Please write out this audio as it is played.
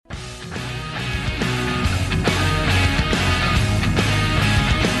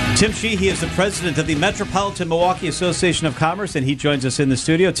Tim Sheehy is the president of the Metropolitan Milwaukee Association of Commerce, and he joins us in the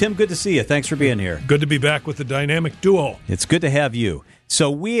studio. Tim, good to see you. Thanks for being here. Good to be back with the dynamic duo. It's good to have you.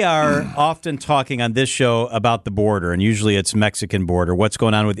 So we are often talking on this show about the border, and usually it's Mexican border, what's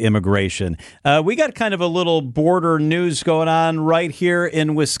going on with immigration. We got kind of a little border news going on right here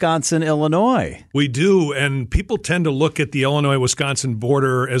in Wisconsin, Illinois. We do, and people tend to look at the Illinois-Wisconsin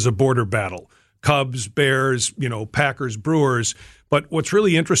border as a border battle. Cubs, Bears, Packers, Brewers. But what's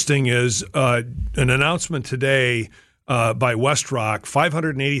really interesting is an announcement today by WestRock,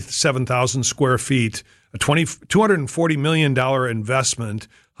 587,000 square feet, a $240 million investment,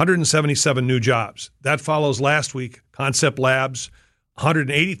 177 new jobs. That follows last week, Concept Labs,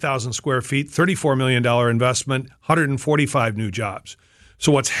 180,000 square feet, $34 million investment, 145 new jobs.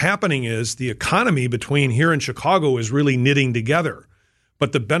 So what's happening is the economy between here and Chicago is really knitting together.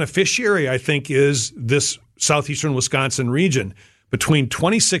 But the beneficiary, I think, is this southeastern Wisconsin region. Between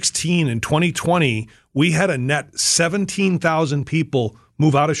 2016 and 2020, we had a net 17,000 people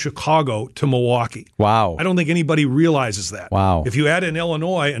move out of Chicago to Milwaukee. Wow. I don't think anybody realizes that. Wow. If you add in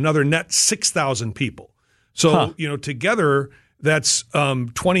Illinois, another net 6,000 people. So, together, that's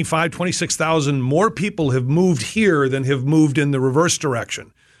 26,000 more people have moved here than have moved in the reverse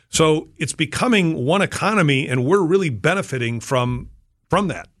direction. So it's becoming one economy, and we're really benefiting from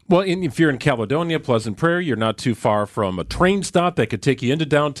that. Well, if you're in Caledonia, Pleasant Prairie, you're not too far from a train stop that could take you into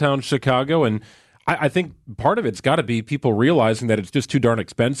downtown Chicago. And I think part of it's got to be people realizing that it's just too darn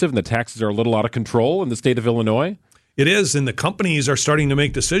expensive and the taxes are a little out of control in the state of Illinois. It is, and the companies are starting to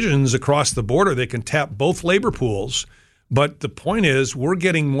make decisions across the border. They can tap both labor pools. But the point is, we're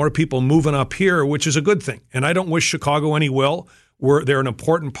getting more people moving up here, which is a good thing. And I don't wish Chicago any ill. They're an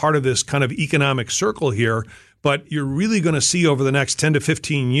important part of this kind of economic circle here. But you're really going to see over the next 10 to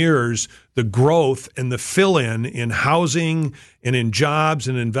 15 years the growth and the fill-in in housing and in jobs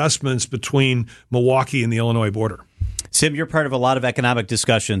and investments between Milwaukee and the Illinois border. Sim, you're part of a lot of economic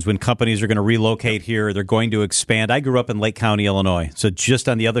discussions when companies are going to relocate here, they're going to expand. I grew up in Lake County, Illinois, so just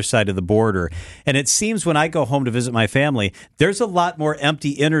on the other side of the border. And it seems when I go home to visit my family, there's a lot more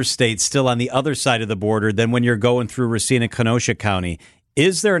empty interstates still on the other side of the border than when you're going through Racine and Kenosha County.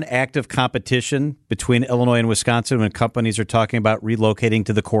 Is there an active competition between Illinois and Wisconsin when companies are talking about relocating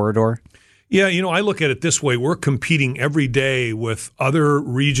to the corridor? Yeah, I look at it this way. We're competing every day with other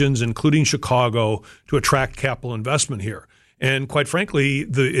regions, including Chicago, to attract capital investment here. And quite frankly,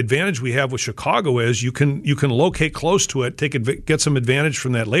 the advantage we have with Chicago is you can locate close to it, get some advantage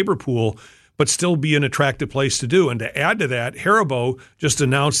from that labor pool, but still be an attractive place to do. And to add to that, Haribo just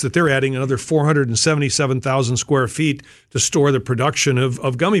announced that they're adding another 477,000 square feet to store the production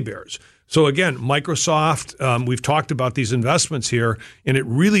of gummy bears. So again, Microsoft, we've talked about these investments here, and it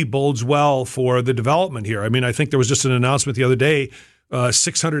really bodes well for the development here. I mean, I think there was just an announcement the other day,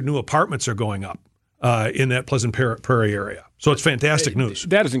 600 new apartments are going up in that Pleasant Prairie area. So it's fantastic news.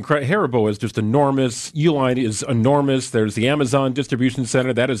 That is incredible. Haribo is just enormous. Uline is enormous. There's the Amazon distribution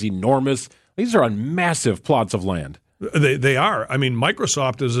center. That is enormous. These are on massive plots of land. They are. I mean,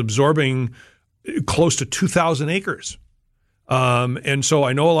 Microsoft is absorbing close to 2,000 acres. And so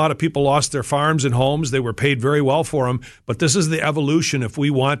I know a lot of people lost their farms and homes. They were paid very well for them. But this is the evolution if we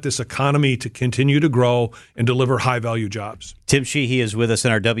want this economy to continue to grow and deliver high-value jobs. Tim Sheehy is with us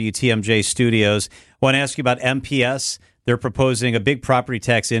in our WTMJ studios. I want to ask you about MPS. They're proposing a big property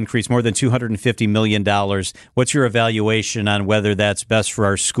tax increase, more than $250 million. What's your evaluation on whether that's best for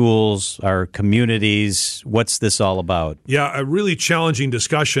our schools, our communities? What's this all about? Yeah, a really challenging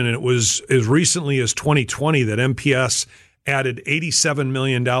discussion. And it was as recently as 2020 that MPS added $87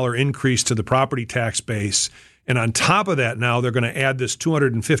 million increase to the property tax base. And on top of that, now they're going to add this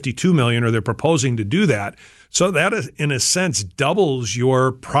 $252 million, or they're proposing to do that. So that, in a sense, doubles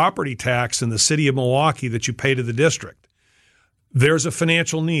your property tax in the city of Milwaukee that you pay to the district. There's a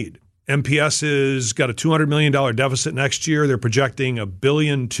financial need. MPS has got a $200 million deficit next year. They're projecting $1.2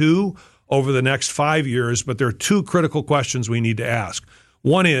 billion over the next 5 years, but there are two critical questions we need to ask.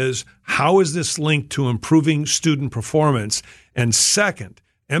 One is, how is this linked to improving student performance? And second,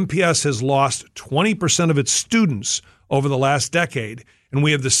 MPS has lost 20% of its students over the last decade, and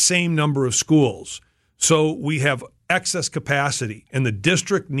we have the same number of schools. So we have excess capacity, and the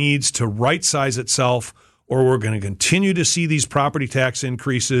district needs to right-size itself, or we're going to continue to see these property tax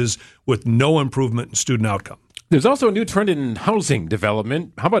increases with no improvement in student outcome. There's also a new trend in housing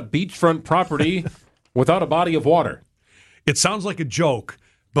development. How about beachfront property without a body of water? It sounds like a joke,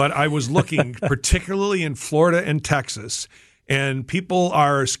 but I was looking particularly in Florida and Texas, and people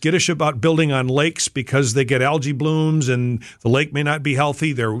are skittish about building on lakes because they get algae blooms and the lake may not be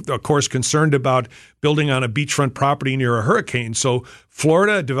healthy. They're, of course, concerned about building on a beachfront property near a hurricane. So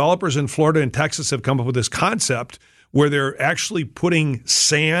Florida, developers in Florida and Texas have come up with this concept where they're actually putting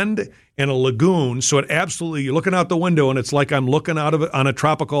sand in a lagoon. So it absolutely, you're looking out the window and it's like I'm looking out of it on a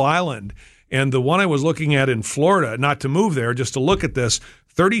tropical island. And the one I was looking at in Florida, not to move there, just to look at this,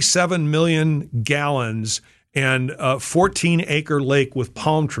 37 million gallons and a 14-acre lake with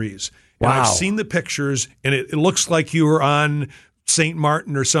palm trees. And Wow. I've seen the pictures, and it looks like you were on St.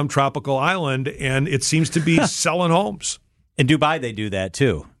 Martin or some tropical island, and it seems to be selling homes. In Dubai, they do that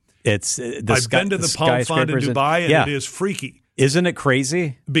too. It's I've been to the palm fund in Dubai, and it is freaky. Isn't it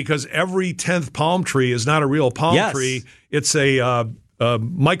crazy? Because every 10th palm tree is not a real palm tree. It's a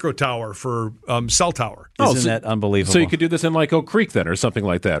micro tower for cell tower. Isn't that unbelievable? So you could do this in like Oak Creek then, or something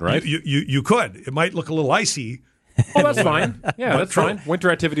like that, right? You could. It might look a little icy. Oh, that's fine. Yeah, that's fine.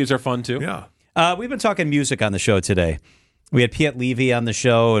 Winter activities are fun too. Yeah. We've been talking music on the show today. We had Piet Levy on the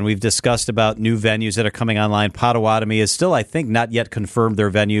show, and we've discussed about new venues that are coming online. Potawatomi is still, I think, not yet confirmed their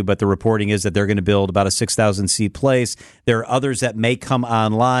venue, but the reporting is that they're going to build about a 6,000-seat place. There are others that may come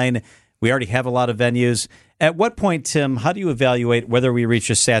online. We already have a lot of venues. At what point, Tim, how do you evaluate whether we reach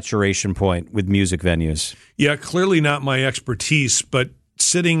a saturation point with music venues? Yeah, clearly not my expertise, but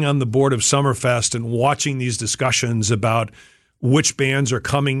sitting on the board of Summerfest and watching these discussions about which bands are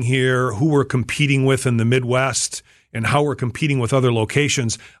coming here, who we're competing with in the Midwest, and how we're competing with other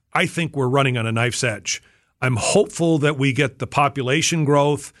locations, I think we're running on a knife's edge. I'm hopeful that we get the population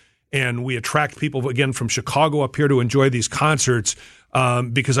growth and we attract people, again, from Chicago up here to enjoy these concerts,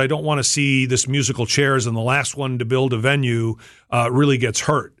 because I don't want to see this musical chairs and the last one to build a venue really gets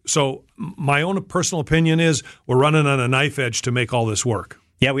hurt. So my own personal opinion is we're running on a knife edge to make all this work.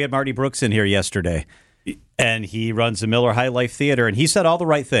 Yeah, we had Marty Brooks in here yesterday, and he runs the Miller High Life Theater, and he said all the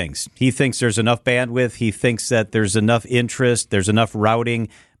right things. He thinks there's enough bandwidth. He thinks that there's enough interest. There's enough routing.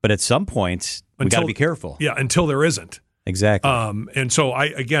 But at some point, we got to be careful. Yeah, until there isn't. Exactly. And so,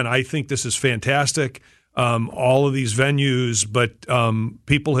 I think this is fantastic, all of these venues, but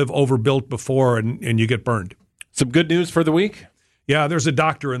people have overbuilt before, and you get burned. Some good news for the week? Yeah, there's a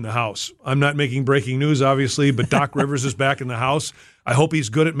doctor in the house. I'm not making breaking news, obviously, but Doc Rivers is back in the house. I hope he's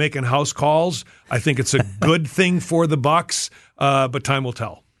good at making house calls. I think it's a good thing for the Bucks, but time will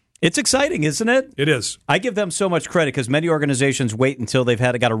tell. It's exciting, isn't it? It is. I give them so much credit because many organizations wait until they've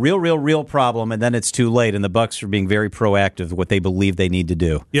got a real problem, and then it's too late, and the Bucks are being very proactive with what they believe they need to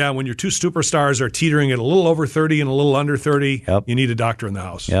do. Yeah, when your two superstars are teetering at a little over 30 and a little under 30, You need a doctor in the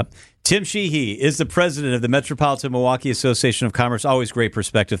house. Yep. Tim Sheehy is the president of the Metropolitan Milwaukee Association of Commerce. Always great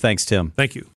perspective. Thanks, Tim. Thank you.